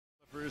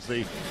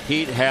The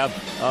Heat have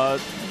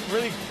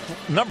really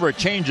a number of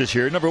changes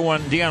here. Number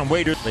one, Dion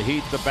Waiters. The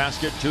Heat, the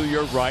basket to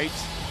your right.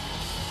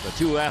 The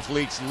two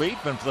athletes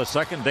leap, and for the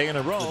second day in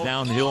a row, the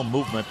downhill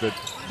movement that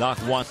Doc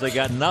wants. They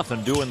got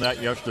nothing doing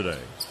that yesterday.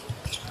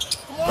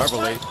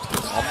 Beverly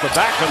off the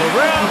back of the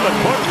rim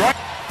and put right.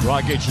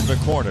 Dragic in the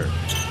corner.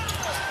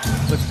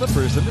 The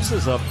Clippers, and this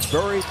is a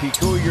very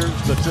peculiar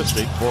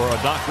statistic for a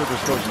Doc Rivers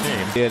coach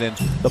team. And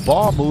the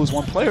ball moves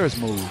when players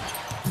move.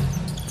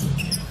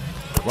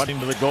 Running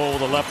to the goal,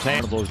 the left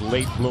hand of those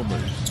late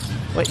bloomers.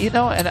 But you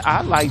know, and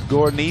I liked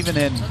Gordon even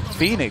in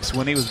Phoenix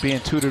when he was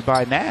being tutored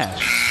by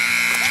Nash.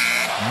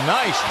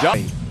 Nice job.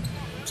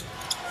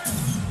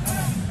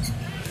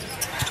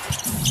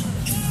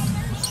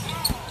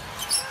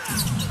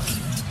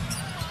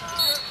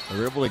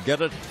 They're able to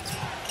get it.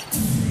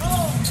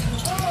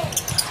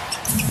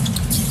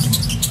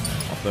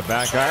 Off the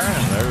back iron,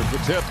 and there's the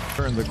tip.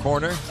 In the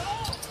corner.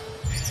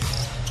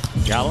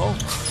 Gallo.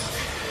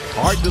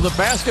 Hard to the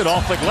basket,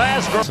 off the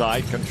glass.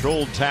 Side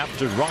controlled tap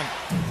to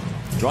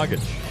Dragic.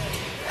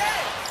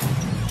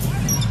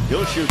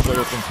 He'll shoot for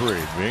it from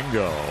three.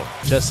 Bingo.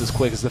 Just as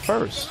quick as the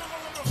first.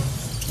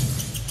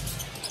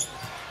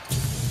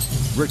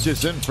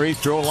 Richardson, free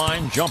throw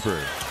line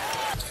jumper.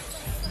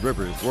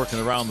 Rivers working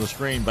around the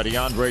screen by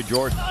DeAndre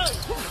Jordan.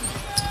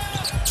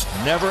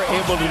 Never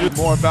able to do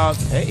more about,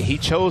 hey, he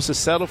chose to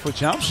settle for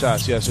jump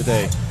shots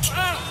yesterday.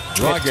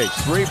 Dragic,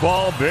 three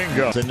ball,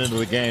 bingo. Into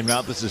the game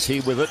now. This is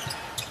he with it.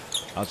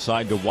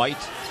 Outside to White.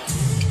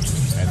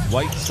 And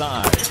White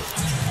side.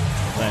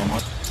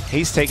 Then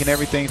he's taken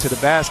everything to the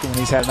basket when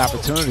he's had an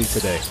opportunity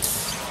today.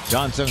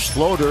 Johnson's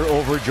floater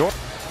over Jordan.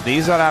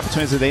 These are the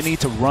opportunities that they need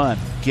to run.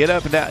 Get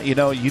up and down. You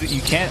know,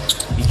 you can't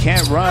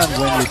run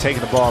when you're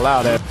taking the ball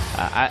out.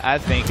 I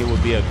think it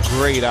would be a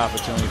great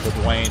opportunity for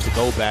Dwayne to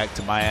go back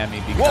to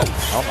Miami because,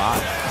 oh my,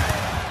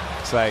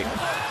 it's like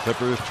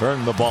Clippers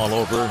turn the ball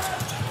over.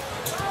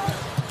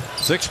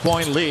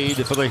 6-point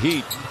lead for the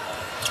Heat.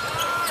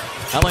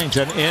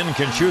 Ellington in,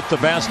 can shoot the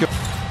basket.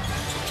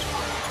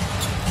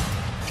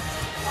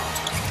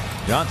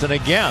 Johnson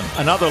again,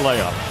 another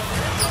layup.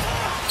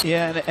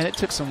 Yeah, and it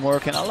took some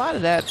work, and a lot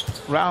of that,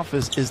 Ralph,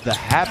 is the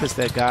habits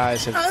that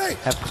guys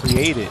have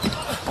created.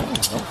 Oh,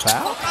 no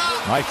foul.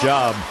 Nice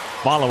job.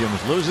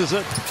 Williams loses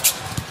it.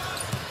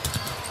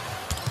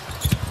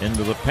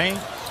 Into the paint.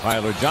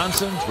 Tyler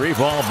Johnson, three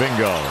ball,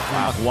 bingo.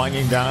 Wow.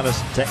 Winding down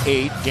to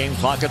 8. Game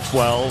clock at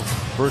 12.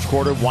 First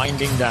quarter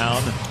winding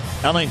down.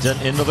 Ellington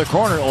into the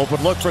corner.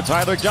 Open look for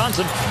Tyler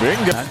Johnson.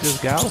 Bingo. Not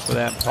just Gallo for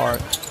that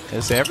part.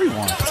 It's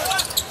everyone.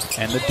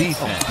 And the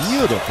defense.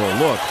 Beautiful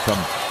look from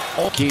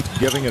all. Keep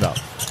giving it up.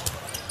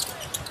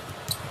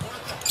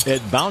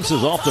 It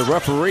bounces off the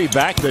referee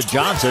back to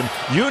Johnson.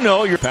 You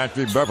know you're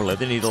Patrick Beverly.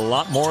 They need a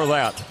lot more of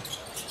that.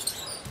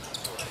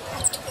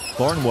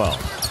 Thornwell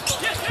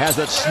has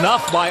it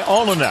snuffed by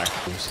Olenek.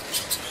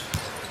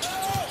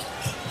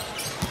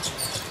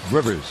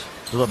 Rivers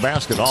to the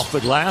basket, off the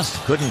glass.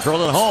 Couldn't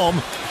curl it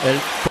home.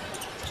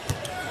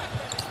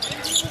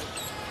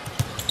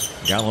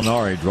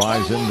 Gallinari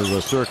drives into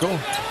the circle.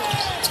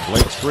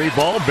 Blake's three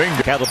ball,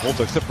 bingo. Catapult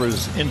the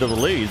Clippers into the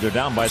lead. They're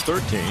down by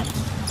 13.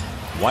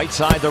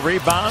 Whiteside the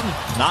rebound.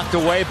 Knocked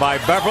away by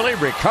Beverly.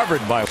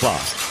 Recovered by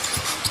Clark.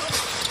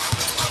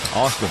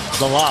 Austin,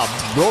 the lob.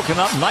 Broken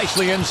up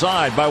nicely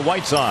inside by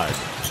Whiteside.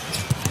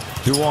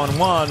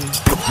 2-on-1.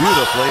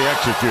 Beautifully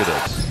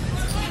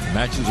executed.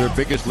 Matches their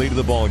biggest lead of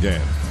the ball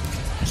game.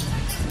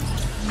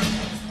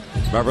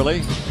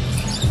 Beverly.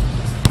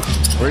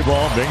 Three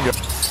ball, bingo.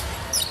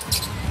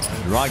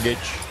 Dragic.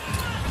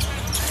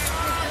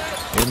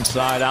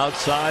 Inside,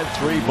 outside,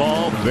 three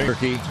ball,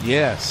 bingo.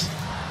 Yes.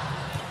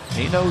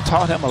 You know who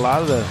taught him a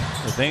lot of the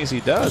things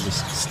he does is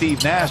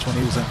Steve Nash when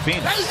he was in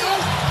Phoenix.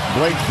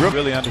 Blake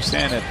really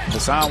understand that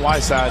Hassan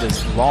Whiteside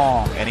is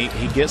long, and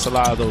he gets a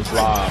lot of those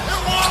lobs.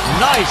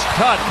 Nice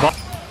cut.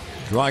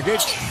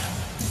 Dragic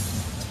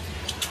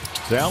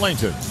to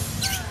Ellington.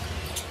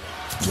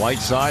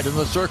 Whiteside in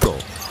the circle.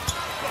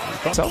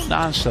 So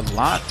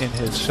nonchalant in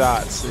his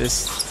shots.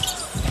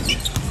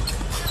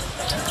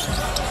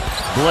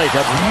 Blake,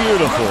 a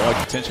beautiful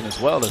attention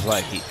as well as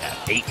like he had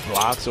 8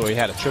 blocks or he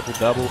had a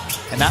triple-double,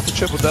 and not the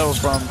triple-double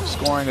from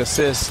scoring,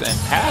 assists, and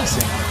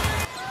passing.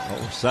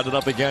 Oh, set it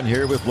up again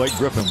here with Blake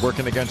Griffin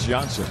working against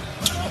Johnson.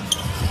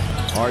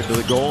 Hard to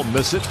the goal,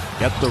 miss it,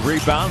 get the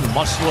rebound,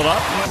 muscle it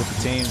up. With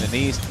the team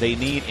that they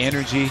need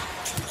energy.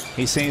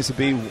 He seems to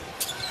be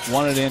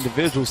one of the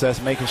individuals that's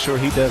making sure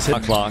he does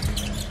hit. Clock.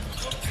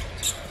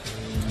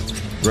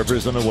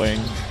 Rivers in the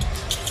wing.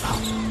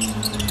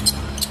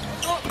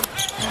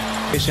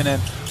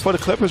 And for the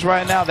Clippers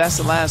right now, that's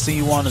the last thing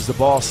you want is the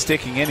ball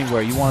sticking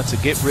anywhere. You want it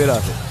to get rid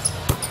of it.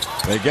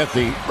 They get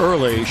the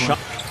early shot.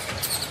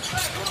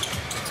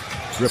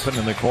 Griffin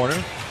in the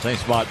corner. Same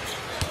spot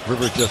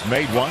Rivers just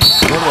made one.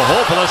 Go to the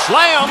hole for the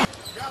slam.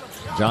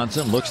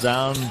 Johnson looks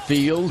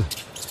downfield.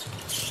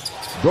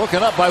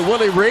 Broken up by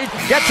Willie Reed.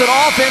 Gets it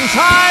off in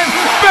time.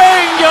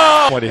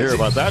 Bingo! What do you hear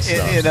about that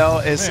stuff? You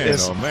know,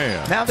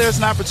 man. Now there's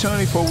an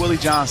opportunity for Willie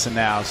Johnson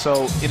now.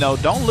 So, you know,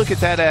 don't look at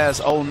that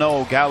as, oh,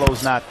 no,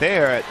 Gallo's not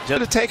there.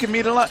 Just taking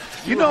me to lunch.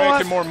 You know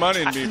making more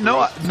money than me,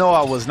 no,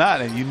 I was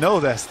not, and you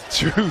know that's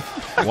the truth.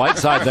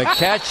 Whiteside, the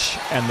catch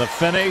and the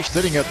finish,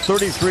 sitting at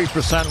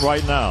 33%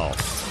 right now.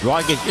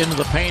 Dragic into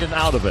the paint and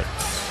out of it.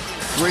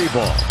 3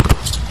 ball.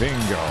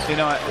 Bingo. You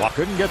know,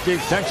 couldn't get the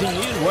extension he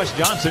needed. Wes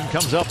Johnson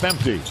comes up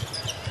empty.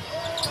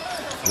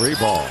 3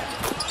 ball.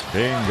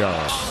 Bingo.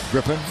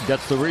 Griffin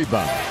gets the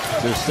rebound.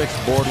 There's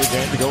 6th board of the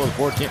game to go with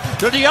 14.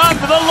 To Dion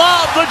for the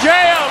lob, the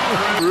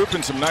jam!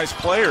 Grouping some nice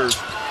players,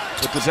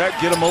 but does that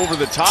get them over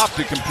the top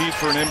to compete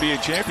for an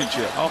NBA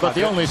championship? Oh, but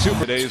the only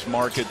super today's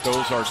market,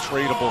 those are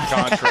tradable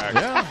contracts.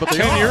 Yeah, but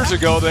 10 years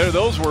ago,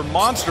 those were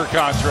monster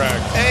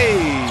contracts.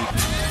 Hey!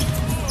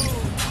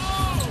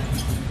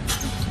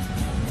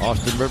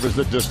 Austin Rivers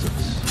the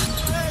distance.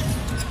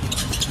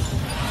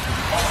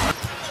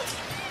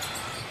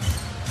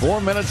 4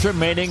 minutes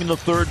remaining in the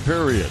 3rd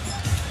period.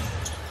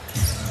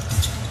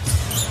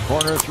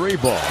 Corner 3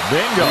 ball.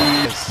 Bingo.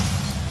 Yes.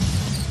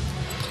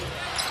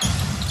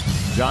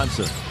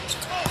 Johnson.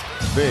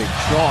 Big,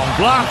 strong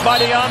block by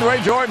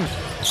DeAndre Jordan.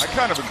 I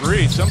kind of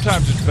agree.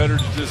 Sometimes it's better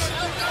to just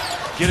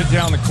get it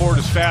down the court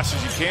as fast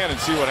as you can and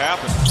see what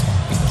happens.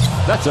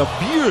 That's a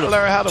beautiful.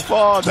 Learn how to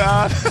fall,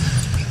 Don.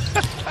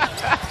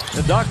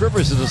 And Doc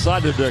Rivers has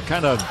decided to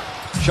kind of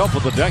shuffle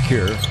the deck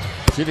here.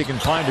 See if he can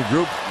find a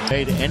group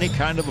made any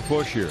kind of a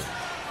push here.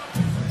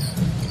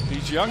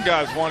 These young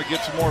guys want to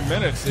get some more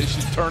minutes. They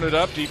should turn it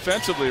up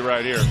defensively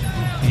right here.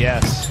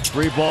 Yes.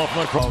 3 ball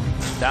from across.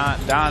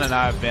 Don and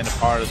I have been a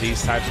part of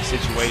these types of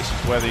situations,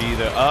 whether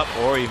either up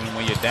or even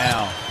when you're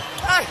down.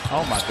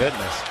 Oh, my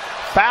goodness.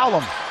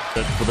 Foul him.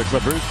 For the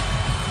Clippers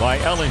by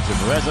Ellington,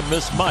 who hasn't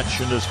missed much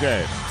in this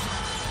game.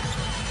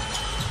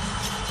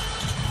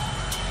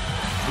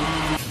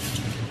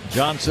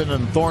 Johnson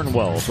and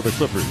Thornwell for the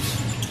Clippers.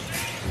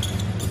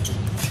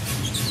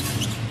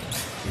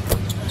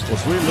 Well,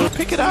 sweet Lou,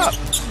 pick it up.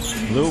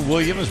 Lou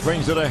Williams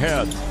brings it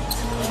ahead.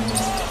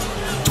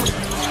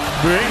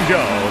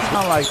 Bingo. It's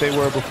not like they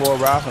were before,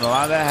 Ralph, and a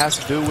lot of that has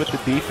to do with the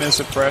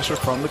defensive pressure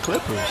from the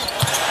Clippers.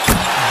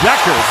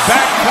 Decker,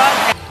 back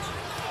cut.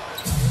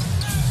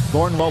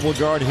 Thornwell will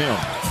guard him.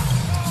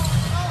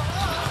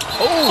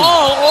 Oh.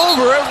 All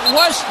over it.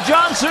 Wes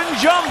Johnson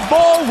jump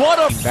ball. What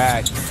a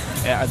back.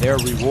 Yeah, they're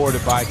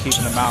rewarded by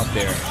keeping them out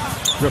there.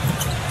 Griffin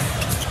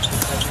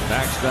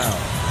backs down.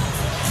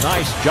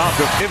 Nice job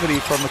of activity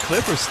from the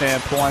Clippers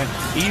standpoint,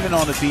 even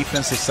on the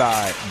defensive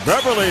side.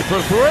 Beverly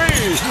for 3.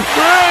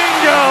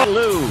 Bingo!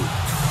 Lou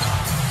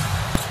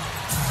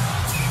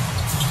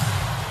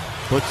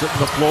puts it in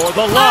the floor.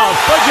 The lob.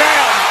 The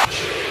jam.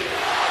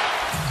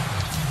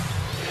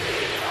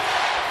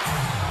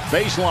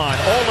 Baseline.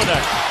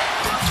 Olenek.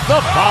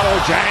 The follow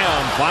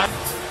jam.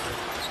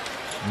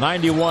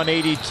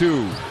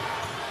 91-82.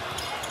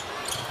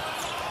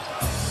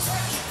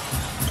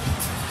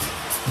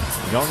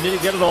 You don't need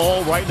to get it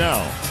all right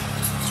now.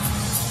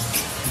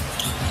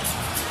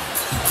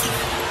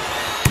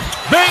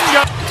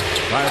 Bingo!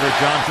 Tyler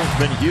Johnson's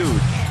been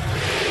huge.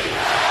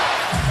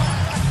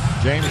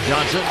 James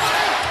Johnson.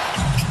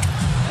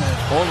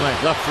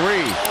 Olenek left 3.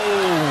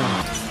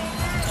 Oh.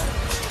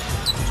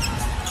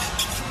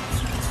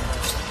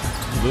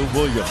 Lou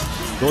Williams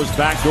goes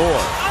back door.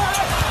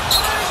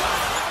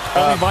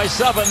 Only by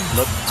 7.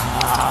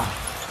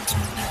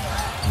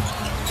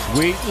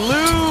 Sweet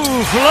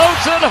Lou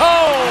floats it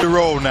home. The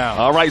roll now.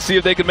 All right, see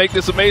if they can make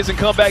this amazing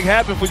comeback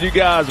happen for you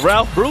guys.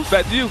 Ralph, Bruce,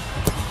 back to you.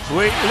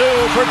 Sweet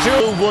Lou for 2.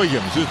 Lou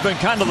Williams, who's been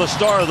kind of the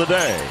star of the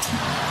day.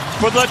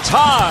 For the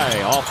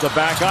tie off the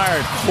back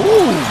iron.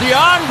 Ooh.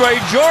 DeAndre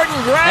Jordan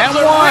grabs a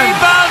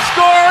rebound,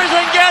 scores,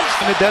 and gets.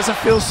 And it doesn't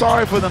feel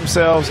sorry for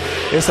themselves.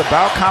 It's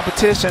about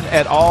competition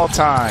at all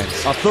times.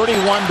 A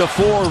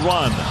 31-4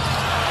 run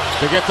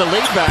to get the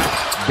lead back.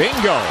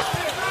 Bingo.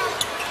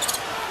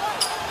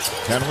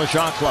 10 on the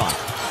shot clock.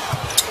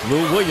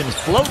 Lou Williams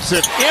floats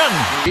it in.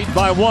 Beat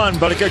by 1,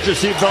 but get your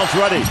seatbelts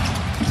ready.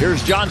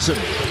 Here's Johnson.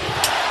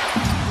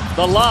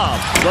 The lob,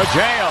 the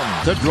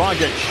jam to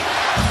Dragic.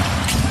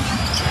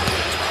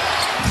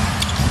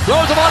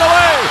 Throws the ball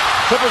away.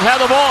 Clippers have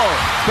the ball.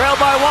 Trailed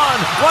by 1.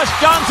 Wes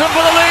Johnson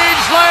for the lead.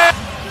 Slam.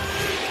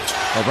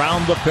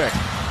 Around the pick.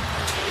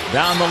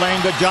 Down the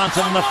lane to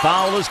Johnson, and the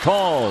foul is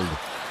called.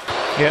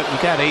 Yep, you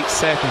got 8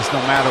 seconds no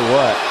matter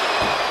what.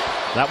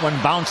 That one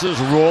bounces,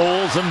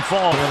 rolls, and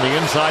falls on the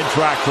inside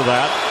track for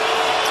that.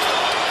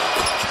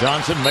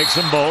 Johnson makes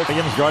them both.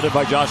 Williams guarded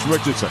by Josh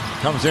Richardson.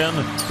 Comes in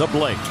to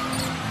Blake.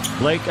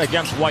 Blake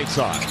against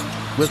Whiteside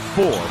with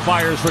 4.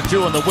 Fires for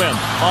 2 in the win.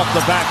 Off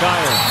the back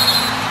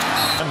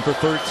iron. 10 for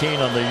 13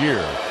 on the year.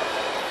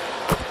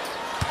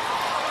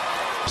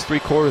 It's 3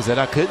 quarters that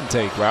I couldn't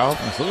take, Ralph.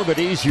 It's a little bit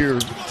easier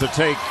to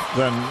take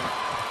than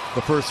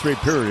the first 3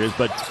 periods,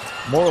 but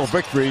moral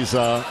victories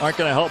aren't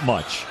going to help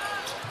much.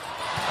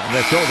 And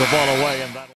they throw the ball away. And that